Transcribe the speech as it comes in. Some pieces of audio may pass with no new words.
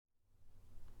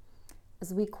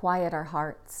As we quiet our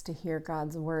hearts to hear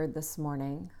God's word this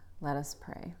morning, let us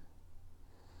pray.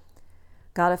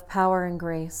 God of power and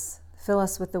grace, fill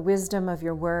us with the wisdom of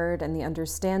your word and the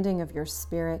understanding of your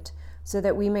spirit, so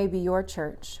that we may be your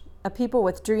church, a people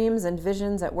with dreams and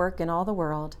visions at work in all the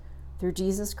world, through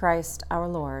Jesus Christ our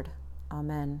Lord.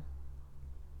 Amen.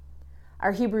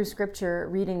 Our Hebrew scripture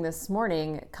reading this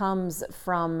morning comes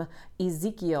from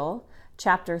Ezekiel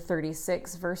chapter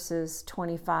 36, verses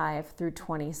 25 through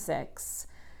 26.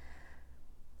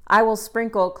 I will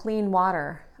sprinkle clean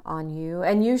water on you,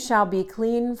 and you shall be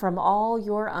clean from all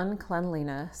your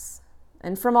uncleanliness.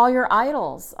 And from all your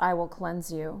idols I will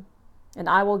cleanse you, and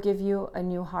I will give you a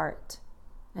new heart,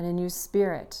 and a new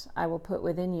spirit I will put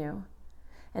within you.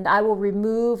 And I will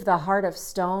remove the heart of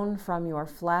stone from your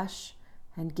flesh,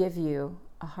 and give you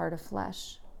a heart of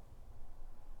flesh.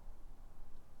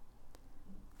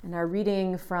 And our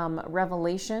reading from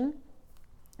Revelation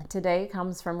today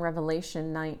comes from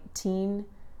Revelation 19,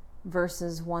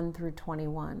 verses 1 through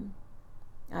 21.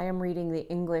 I am reading the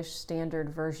English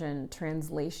Standard Version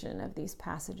translation of these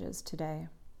passages today.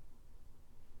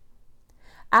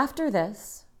 After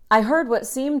this, I heard what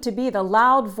seemed to be the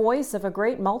loud voice of a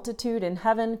great multitude in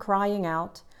heaven crying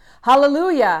out,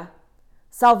 "Hallelujah!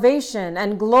 Salvation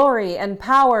and glory and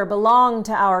power belong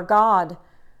to our God.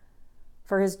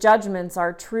 For his judgments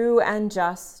are true and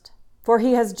just. For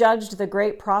he has judged the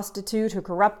great prostitute who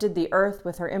corrupted the earth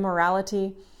with her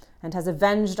immorality, and has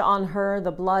avenged on her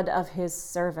the blood of his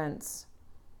servants."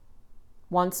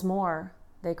 Once more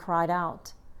they cried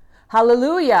out,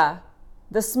 "Hallelujah!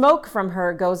 The smoke from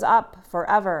her goes up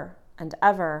forever and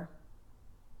ever."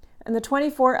 And the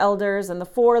 24 elders and the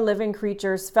 4 living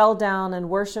creatures fell down and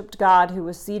worshipped God who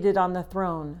was seated on the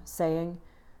throne, saying,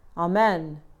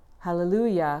 "Amen,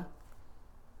 Hallelujah."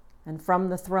 And from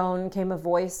the throne came a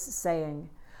voice saying,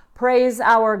 "Praise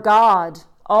our God,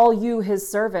 all you his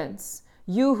servants,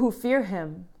 you who fear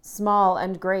him, small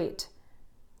and great."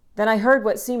 Then I heard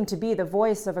what seemed to be the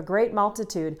voice of a great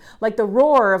multitude, like the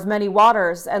roar of many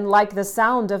waters, and like the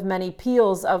sound of many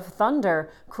peals of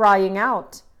thunder, crying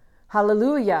out,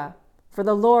 "Hallelujah! For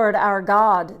the Lord our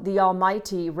God, the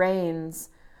Almighty, reigns.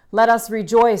 Let us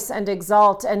rejoice and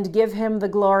exult and give him the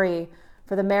glory,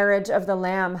 for the marriage of the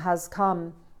Lamb has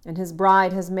come, and his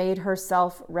bride has made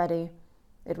herself ready.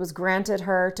 It was granted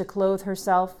her to clothe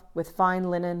herself with fine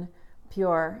linen,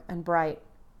 pure and bright.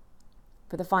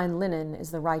 For the fine linen is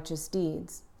the righteous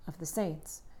deeds of the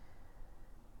saints."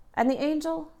 And the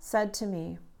angel said to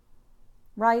me,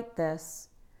 "Write this: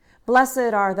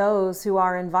 Blessed are those who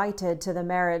are invited to the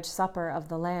marriage supper of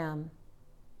the Lamb."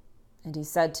 And he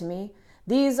said to me,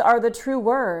 "These are the true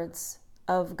words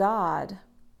of God."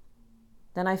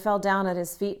 Then I fell down at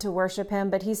his feet to worship him,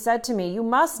 but he said to me, "You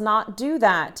must not do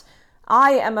that.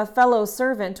 I am a fellow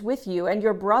servant with you and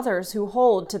your brothers who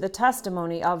hold to the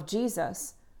testimony of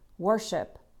Jesus.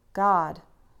 Worship God.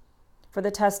 For the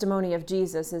testimony of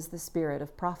Jesus is the spirit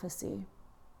of prophecy."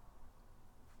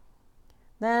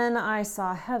 Then I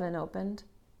saw heaven opened,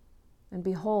 and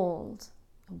behold,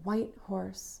 a white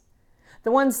horse.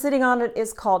 The one sitting on it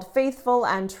is called Faithful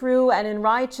and True, and in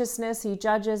righteousness he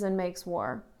judges and makes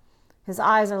war. His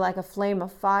eyes are like a flame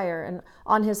of fire, and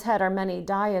on his head are many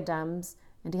diadems,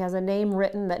 and he has a name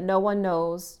written that no one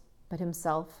knows but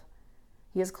himself.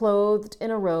 He is clothed in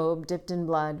a robe dipped in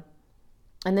blood,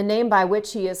 and the name by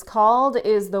which he is called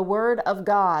is the Word of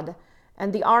God.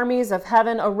 And the armies of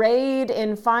heaven, arrayed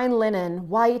in fine linen,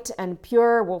 white and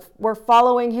pure, were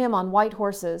following him on white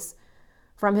horses.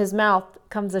 From his mouth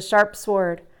comes a sharp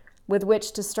sword with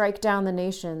which to strike down the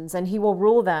nations, and he will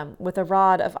rule them with a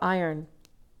rod of iron.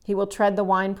 He will tread the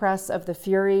winepress of the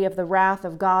fury of the wrath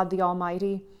of God the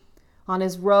Almighty. On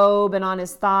his robe and on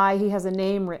his thigh he has a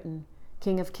name written,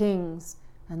 King of Kings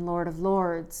and Lord of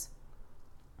Lords.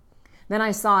 Then I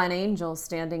saw an angel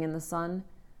standing in the sun,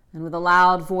 and with a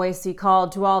loud voice he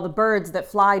called to all the birds that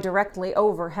fly directly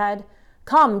overhead,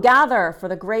 "Come, gather for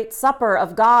the great supper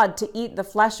of God to eat the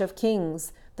flesh of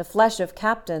kings, the flesh of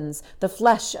captains, the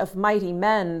flesh of mighty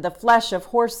men, the flesh of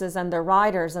horses and their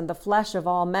riders, and the flesh of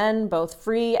all men, both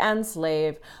free and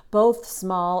slave, both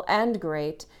small and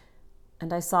great."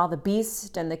 And I saw the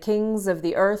beast and the kings of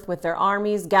the earth with their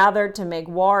armies gathered to make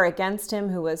war against him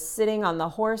who was sitting on the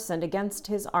horse and against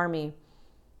his army.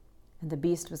 And the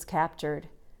beast was captured,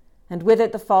 and with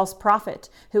it the false prophet,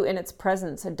 who in its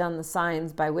presence had done the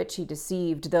signs by which he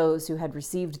deceived those who had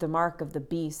received the mark of the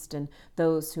beast and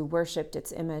those who worshipped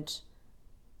its image.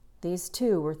 These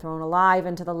too were thrown alive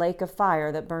into the lake of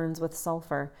fire that burns with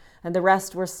sulfur, and the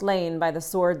rest were slain by the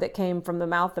sword that came from the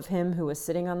mouth of him who was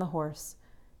sitting on the horse,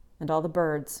 and all the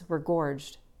birds were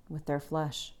gorged with their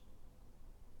flesh.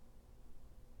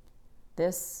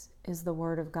 This is the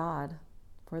word of God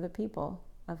for the people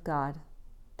of God.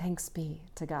 Thanks be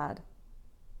to God.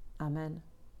 Amen.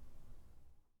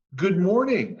 Good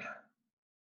morning.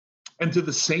 And to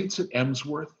the saints at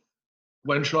Emsworth,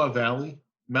 Glenshaw Valley,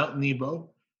 Mount Nebo,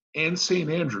 and St.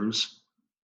 Andrews,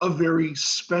 a very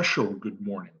special good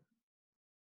morning.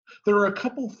 There are a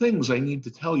couple things I need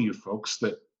to tell you folks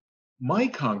that my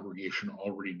congregation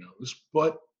already knows,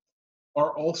 but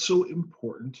are also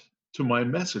important to my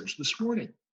message this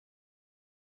morning.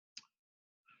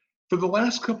 For the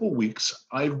last couple weeks,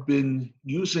 I've been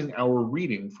using our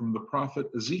reading from the prophet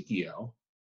Ezekiel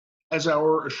as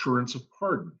our assurance of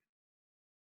pardon.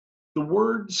 The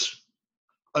words,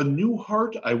 "A new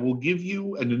heart I will give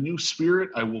you, and a new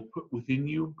spirit I will put within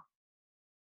you,"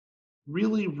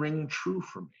 really ring true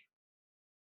for me.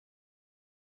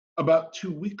 About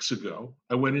 2 weeks ago,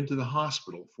 I went into the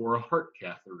hospital for a heart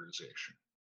catheterization.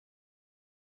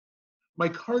 My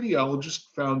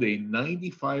cardiologist found a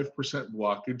 95%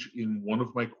 blockage in one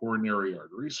of my coronary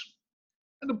arteries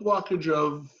and a blockage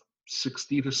of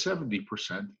 60 to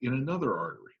 70% in another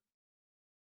artery.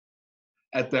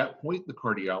 At that point, the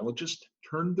cardiologist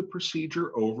turned the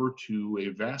procedure over to a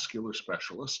vascular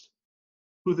specialist,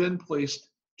 who then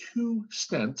placed 2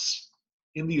 stents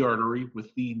in the artery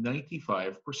with the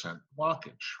 95%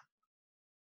 blockage.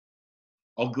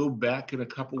 I'll go back in a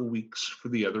couple of weeks for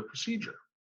the other procedure.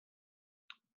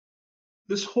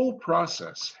 This whole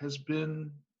process has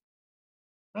been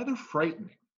rather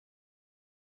frightening.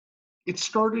 It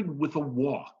started with a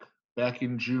walk back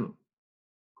in June.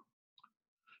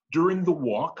 During the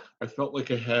walk, I felt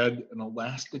like I had an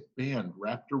elastic band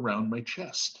wrapped around my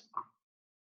chest.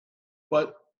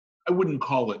 But I wouldn't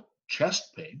call it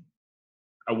chest pain.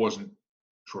 I wasn't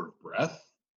short of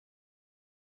breath.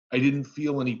 I didn't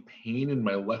feel any pain in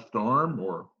my left arm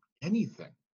or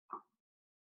anything.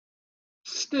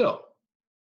 Still,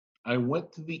 I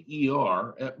went to the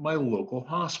ER at my local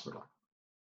hospital.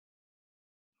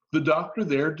 The doctor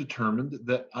there determined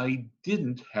that I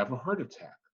didn't have a heart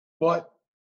attack, but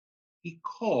he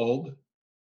called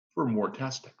for more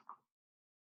testing.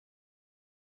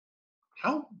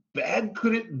 How bad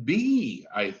could it be?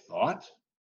 I thought.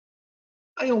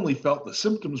 I only felt the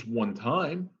symptoms one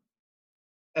time,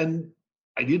 and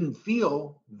I didn't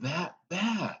feel that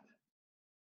bad.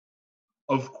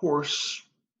 Of course,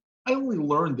 I only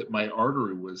learned that my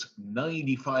artery was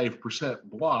 95%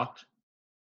 blocked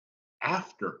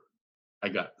after I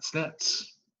got the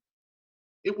stents.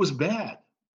 It was bad,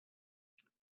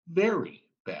 very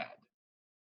bad.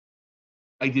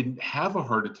 I didn't have a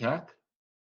heart attack,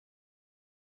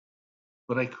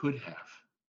 but I could have.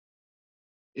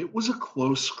 It was a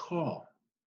close call.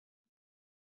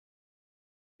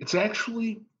 It's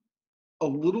actually a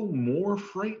little more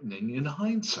frightening in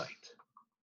hindsight.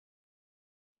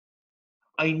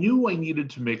 I knew I needed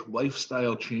to make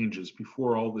lifestyle changes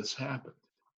before all this happened.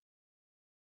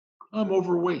 I'm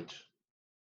overweight.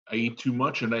 I eat too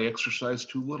much and I exercise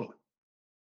too little.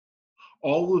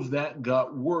 All of that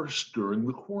got worse during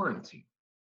the quarantine.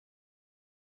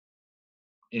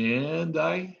 And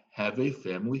I have a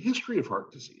family history of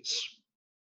heart disease.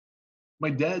 My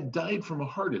dad died from a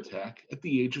heart attack at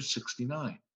the age of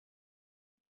 69.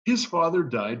 His father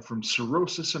died from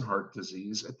cirrhosis and heart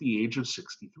disease at the age of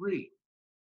 63.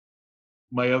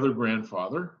 My other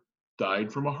grandfather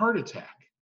died from a heart attack,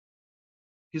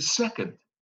 his second,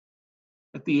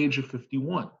 at the age of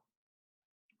 51.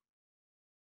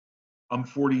 I'm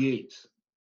 48.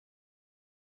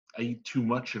 I eat too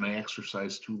much and I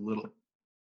exercise too little.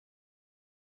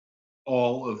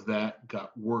 All of that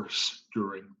got worse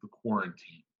during the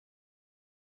quarantine.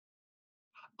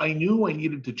 I knew I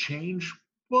needed to change,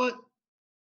 but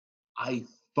I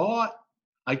thought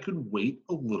I could wait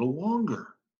a little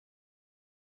longer.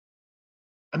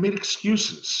 I made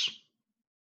excuses.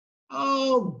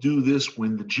 I'll do this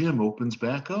when the gym opens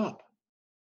back up.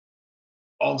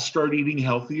 I'll start eating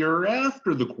healthier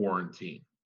after the quarantine.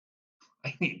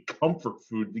 I need comfort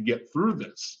food to get through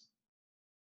this.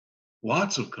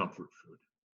 Lots of comfort food.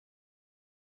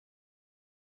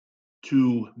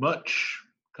 Too much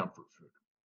comfort food.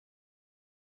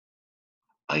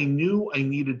 I knew I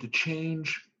needed to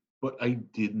change, but I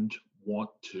didn't want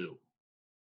to.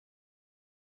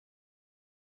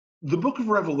 The book of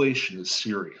Revelation is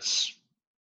serious.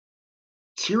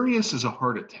 Serious as a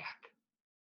heart attack.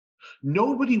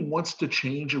 Nobody wants to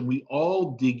change, and we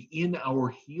all dig in our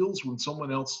heels when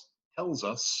someone else tells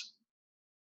us,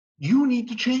 you need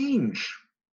to change.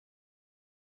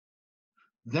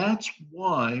 That's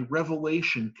why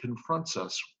Revelation confronts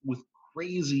us with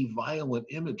crazy, violent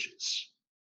images.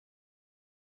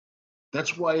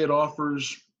 That's why it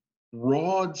offers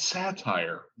broad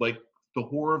satire like the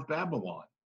Whore of Babylon.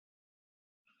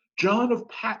 John of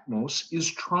Patmos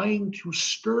is trying to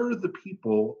stir the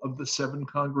people of the seven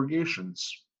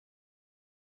congregations,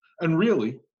 and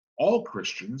really all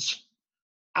Christians,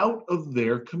 out of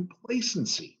their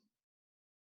complacency.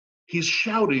 He's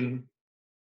shouting,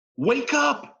 "Wake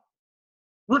up!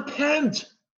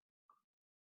 Repent!"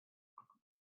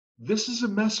 This is a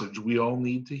message we all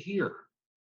need to hear.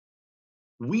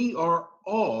 We are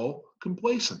all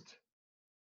complacent.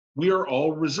 We are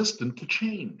all resistant to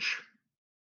change.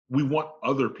 We want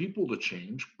other people to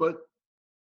change, but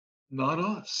not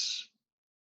us.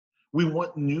 We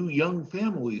want new young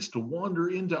families to wander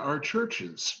into our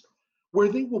churches where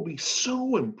they will be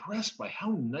so impressed by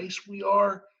how nice we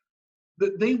are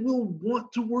that they will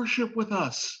want to worship with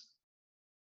us.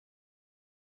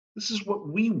 This is what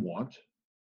we want,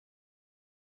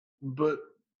 but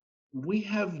we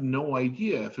have no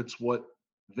idea if it's what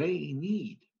they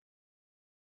need.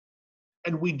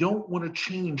 And we don't want to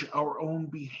change our own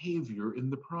behavior in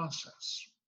the process.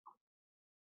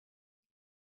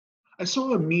 I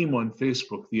saw a meme on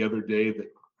Facebook the other day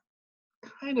that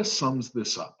kind of sums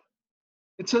this up.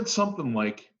 It said something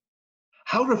like,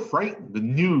 "How to frighten the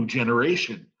new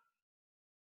generation.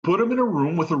 Put them in a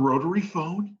room with a rotary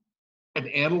phone, an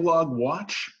analog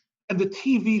watch, and a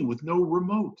TV with no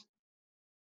remote.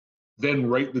 Then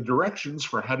write the directions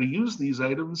for how to use these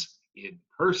items in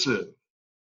cursive."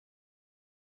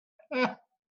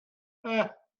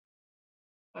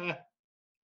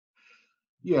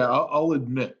 Yeah, I'll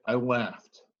admit I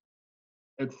laughed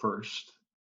at first,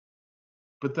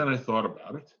 but then I thought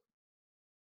about it.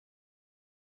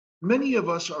 Many of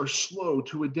us are slow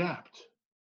to adapt.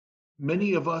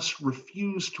 Many of us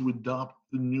refuse to adopt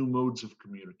the new modes of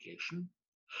communication,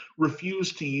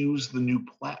 refuse to use the new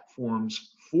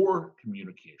platforms for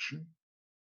communication.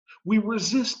 We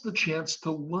resist the chance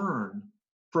to learn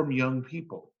from young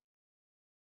people.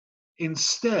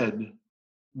 Instead,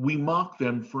 we mock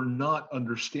them for not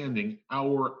understanding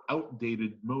our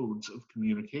outdated modes of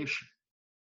communication.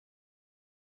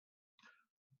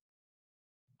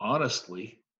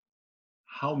 Honestly,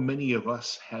 how many of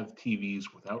us have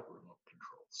TVs without remote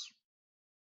controls?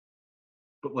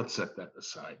 But let's set that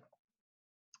aside.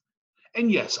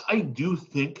 And yes, I do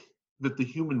think that the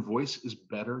human voice is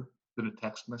better than a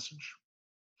text message,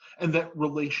 and that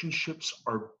relationships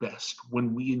are best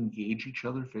when we engage each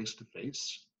other face to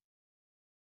face.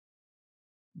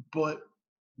 But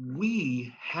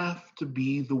we have to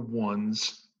be the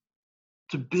ones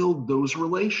to build those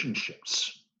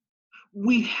relationships.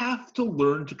 We have to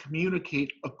learn to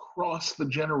communicate across the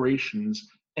generations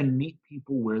and meet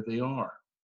people where they are.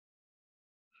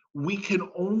 We can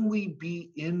only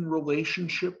be in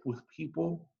relationship with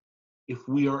people if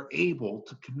we are able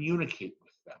to communicate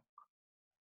with them.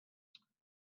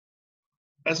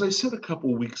 As I said a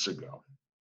couple weeks ago,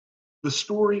 the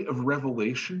story of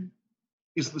Revelation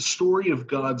is the story of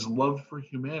God's love for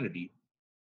humanity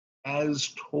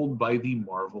as told by the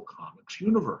Marvel Comics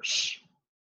universe.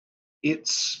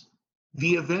 It's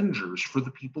the Avengers for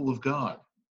the people of God.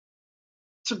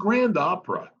 It's a grand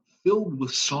opera filled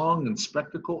with song and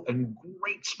spectacle and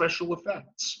great special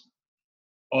effects,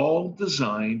 all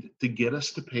designed to get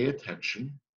us to pay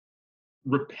attention,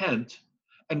 repent,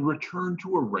 and return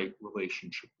to a right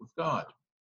relationship with God.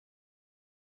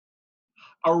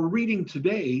 Our reading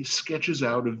today sketches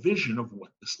out a vision of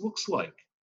what this looks like.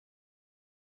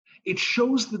 It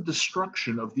shows the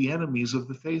destruction of the enemies of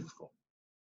the faithful,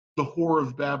 the Whore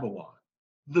of Babylon,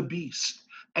 the beast,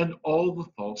 and all the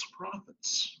false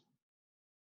prophets.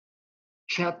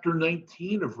 Chapter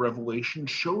 19 of Revelation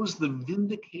shows the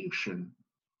vindication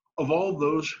of all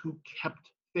those who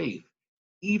kept faith,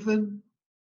 even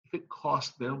if it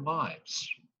cost their lives.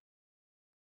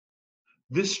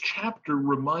 This chapter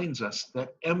reminds us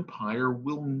that empire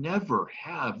will never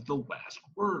have the last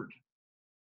word.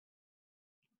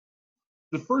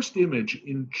 The first image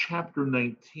in chapter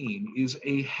 19 is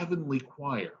a heavenly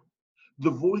choir, the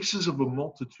voices of a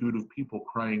multitude of people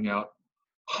crying out,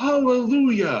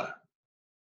 "Hallelujah!"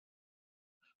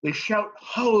 They shout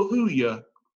hallelujah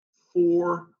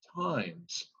 4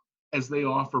 times as they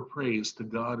offer praise to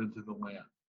God and to the Lamb.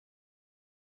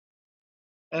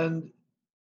 And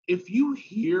if you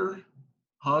hear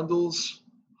Handel's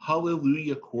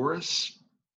Hallelujah chorus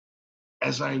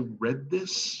as I read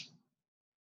this,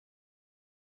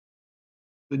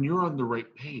 then you're on the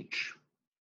right page.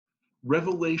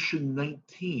 Revelation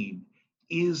 19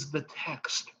 is the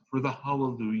text for the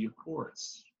Hallelujah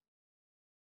chorus.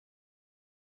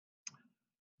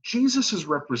 Jesus is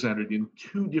represented in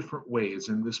 2 different ways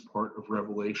in this part of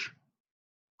Revelation.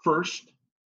 First,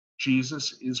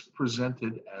 Jesus is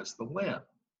presented as the Lamb.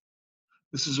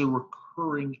 This is a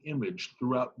recurring image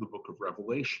throughout the book of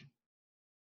Revelation.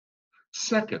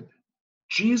 Second,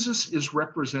 Jesus is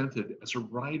represented as a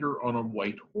rider on a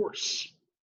white horse.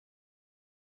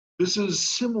 This is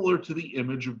similar to the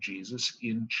image of Jesus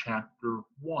in chapter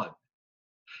 1.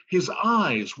 His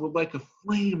eyes were like a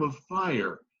flame of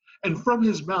fire, and from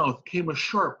his mouth came a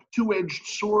sharp, two-edged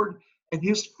sword, and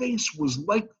his face was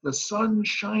like the sun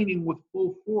shining with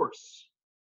full force.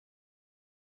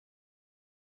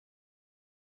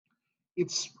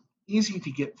 It's easy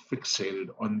to get fixated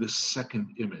on this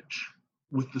second image,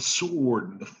 with the sword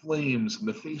and the flames and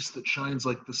the face that shines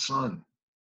like the sun.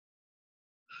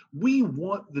 We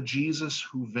want the Jesus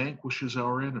who vanquishes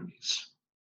our enemies.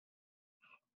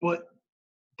 But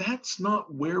that's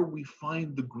not where we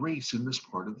find the grace in this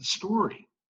part of the story.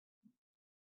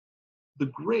 The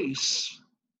grace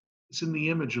is in the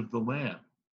image of the Lamb.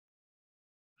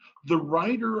 The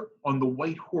rider on the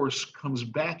white horse comes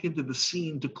back into the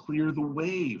scene to clear the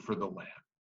way for the Lamb.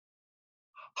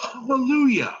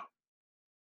 Hallelujah!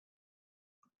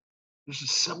 There's a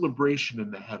celebration in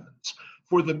the heavens,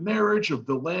 for the marriage of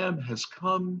the Lamb has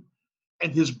come,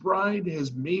 and his bride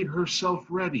has made herself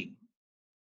ready.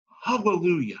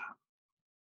 Hallelujah!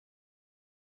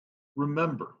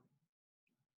 Remember,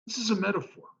 this is a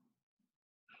metaphor.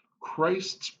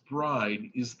 Christ's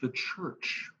bride is the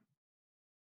church.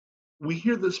 We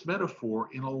hear this metaphor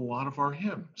in a lot of our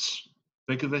hymns.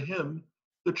 Think of the hymn,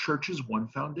 "The Church is One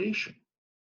Foundation."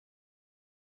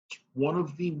 It's one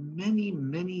of the many,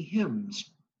 many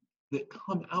hymns that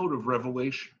come out of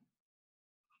Revelation.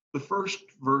 The first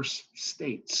verse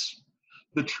states,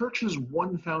 "The church's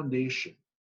one foundation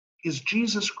is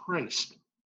Jesus Christ,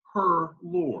 her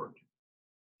Lord.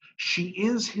 She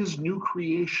is his new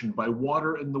creation by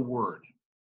water and the word.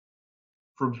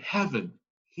 From heaven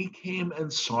he came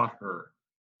and sought her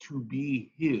to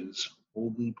be his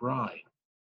holy bride."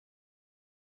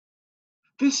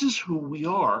 This is who we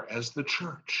are as the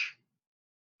church.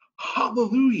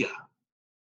 Hallelujah!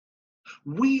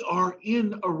 We are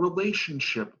in a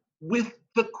relationship with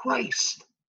the Christ.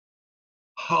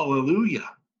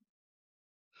 Hallelujah!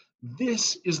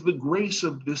 This is the grace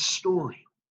of this story.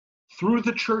 Through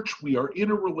the church, we are in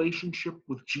a relationship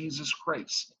with Jesus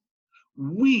Christ.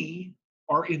 We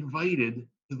are invited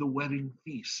to the wedding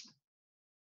feast.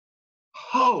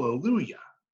 Hallelujah!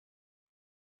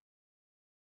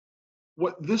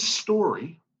 What this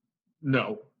story,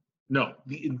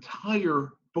 the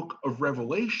entire book of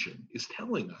Revelation is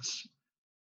telling us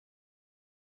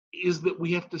is that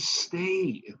we have to stay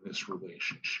in this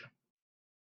relationship.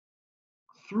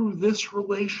 Through this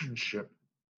relationship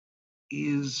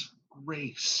is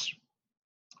grace.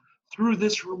 Through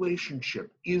this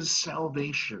relationship is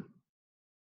salvation.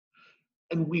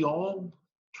 And we all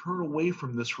turn away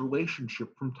from this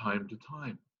relationship from time to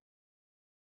time.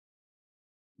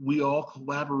 We all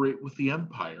collaborate with the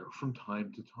empire from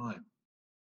time to time.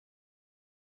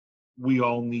 We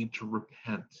all need to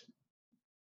repent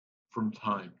from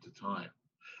time to time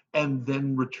and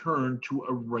then return to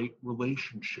a right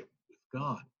relationship with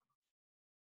God.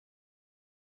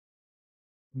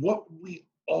 What we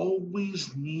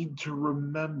always need to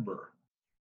remember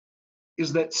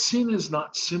is that sin is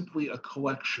not simply a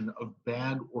collection of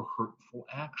bad or hurtful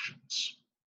actions.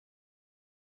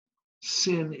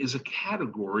 Sin is a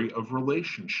category of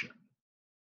relationship.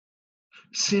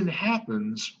 Sin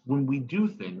happens when we do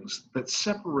things that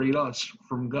separate us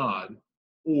from God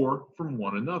or from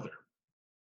one another.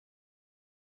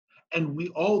 And we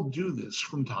all do this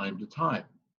from time to time.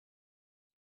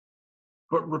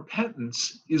 But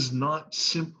repentance is not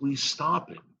simply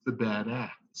stopping the bad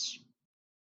acts.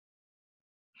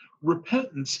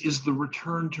 Repentance is the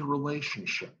return to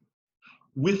relationship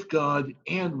with God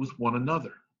and with one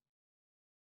another.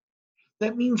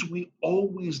 That means we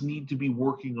always need to be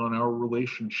working on our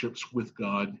relationships with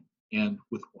God and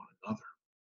with one another.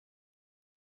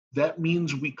 That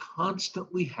means we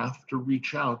constantly have to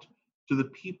reach out to the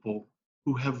people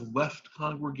who have left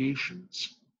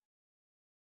congregations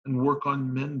and work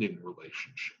on mending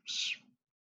relationships.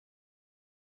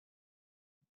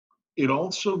 It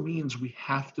also means we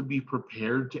have to be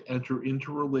prepared to enter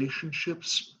into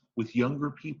relationships with younger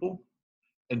people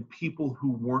and people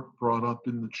who weren't brought up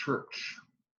in the church.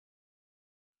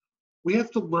 We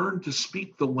have to learn to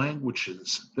speak the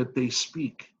languages that they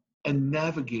speak and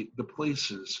navigate the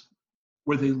places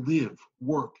where they live,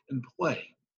 work, and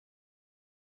play.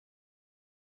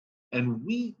 And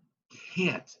we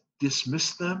can't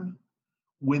dismiss them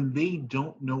when they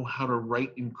don't know how to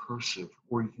write in cursive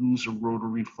or use a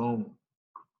rotary phone.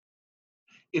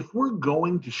 If we're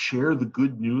going to share the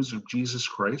good news of Jesus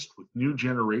Christ with new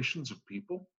generations of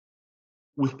people,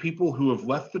 with people who have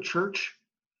left the church,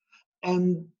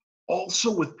 and also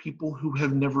with people who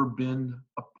have never been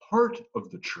a part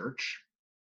of the church,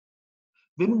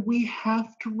 then we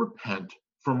have to repent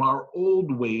from our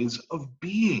old ways of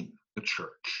being the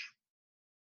church.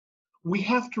 We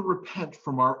have to repent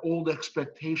from our old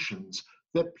expectations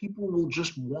that people will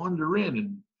just wander in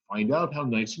and find out how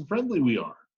nice and friendly we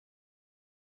are.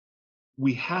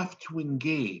 We have to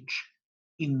engage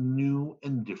in new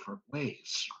and different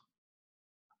ways.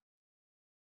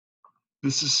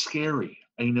 This is scary,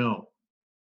 I know.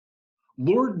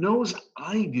 Lord knows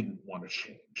I didn't want to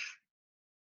change,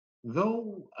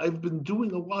 though I've been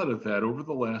doing a lot of that over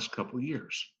the last couple of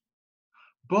years.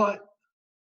 But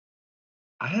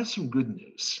I have some good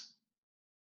news.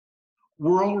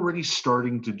 We're already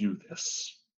starting to do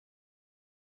this.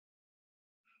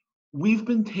 We've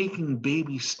been taking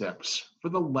baby steps for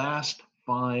the last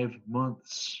 5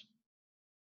 months.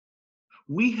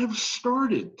 We have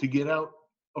started to get out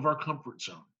of our comfort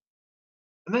zone,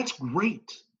 and that's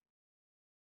great.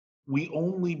 We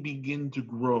only begin to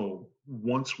grow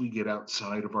once we get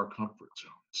outside of our comfort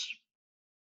zones.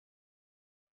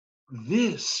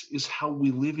 This is how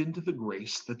we live into the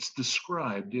grace that's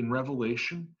described in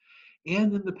Revelation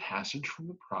and in the passage from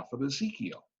the prophet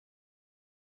Ezekiel.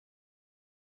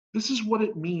 This is what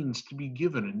it means to be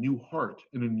given a new heart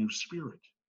and a new spirit.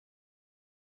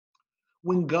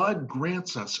 When God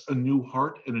grants us a new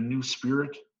heart and a new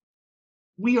spirit,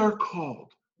 we are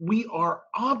called, we are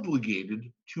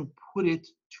obligated to put it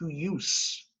to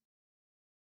use.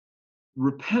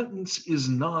 Repentance is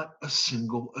not a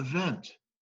single event.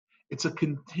 It's a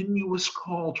continuous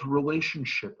call to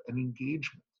relationship and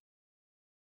engagement.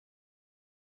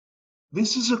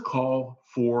 This is a call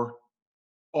for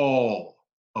all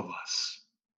of us,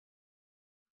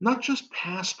 not just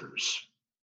pastors,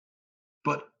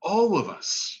 but all of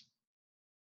us.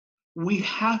 We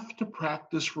have to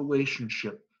practice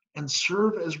relationship and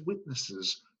serve as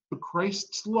witnesses for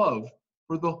Christ's love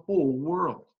for the whole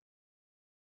world.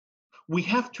 We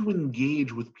have to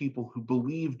engage with people who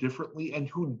believe differently and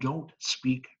who don't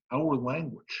speak our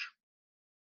language.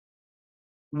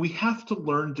 We have to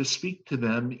learn to speak to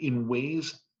them in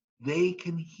ways they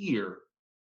can hear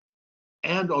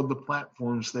and on the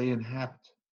platforms they inhabit.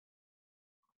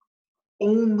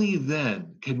 Only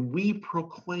then can we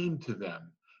proclaim to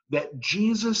them that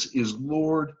Jesus is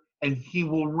Lord and he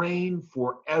will reign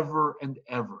forever and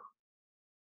ever.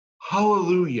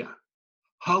 Hallelujah,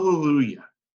 hallelujah,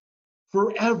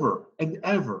 forever and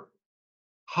ever.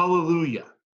 Hallelujah,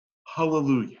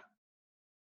 hallelujah.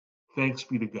 Thanks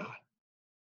be to God.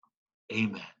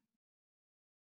 Amen.